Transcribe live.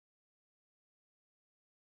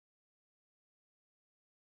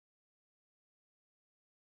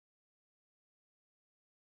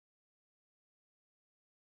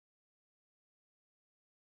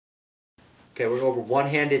Okay, we're over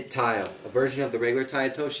one-handed Tai, a version of the regular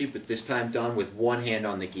Tai otoshi, but this time done with one hand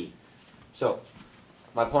on the gi. So,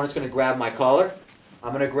 my opponent's going to grab my collar.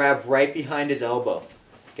 I'm going to grab right behind his elbow.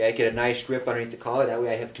 Okay, get a nice grip underneath the collar. That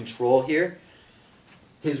way I have control here.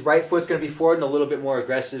 His right foot's going to be forward in a little bit more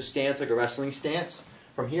aggressive stance, like a wrestling stance.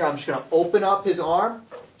 From here, I'm just going to open up his arm,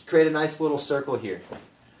 create a nice little circle here.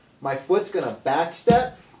 My foot's going to back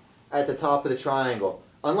step at the top of the triangle.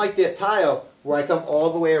 Unlike the Tai, where I come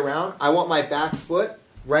all the way around, I want my back foot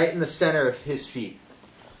right in the center of his feet.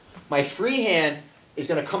 My free hand is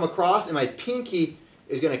going to come across, and my pinky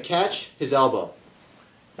is going to catch his elbow.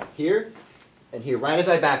 Here and here, right as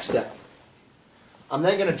I back step. I'm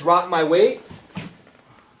then going to drop my weight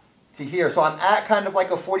to here. So I'm at kind of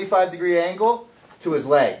like a 45-degree angle to his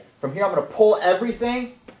leg. From here, I'm going to pull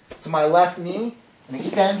everything to my left knee and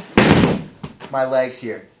extend my legs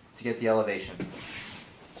here to get the elevation.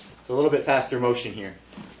 It's a little bit faster motion here.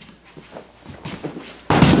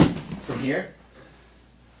 From here,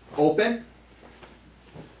 open,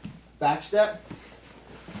 back step,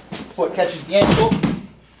 foot catches the ankle,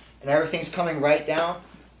 and everything's coming right down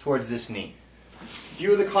towards this knee. A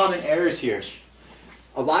few of the common errors here.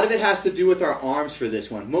 A lot of it has to do with our arms for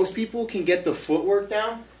this one. Most people can get the footwork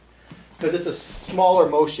down because it's a smaller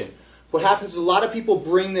motion. What happens is a lot of people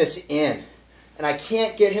bring this in, and I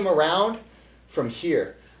can't get him around from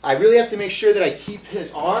here. I really have to make sure that I keep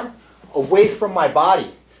his arm away from my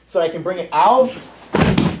body so I can bring it out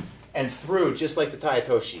and through, just like the Tai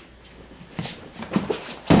otoshi.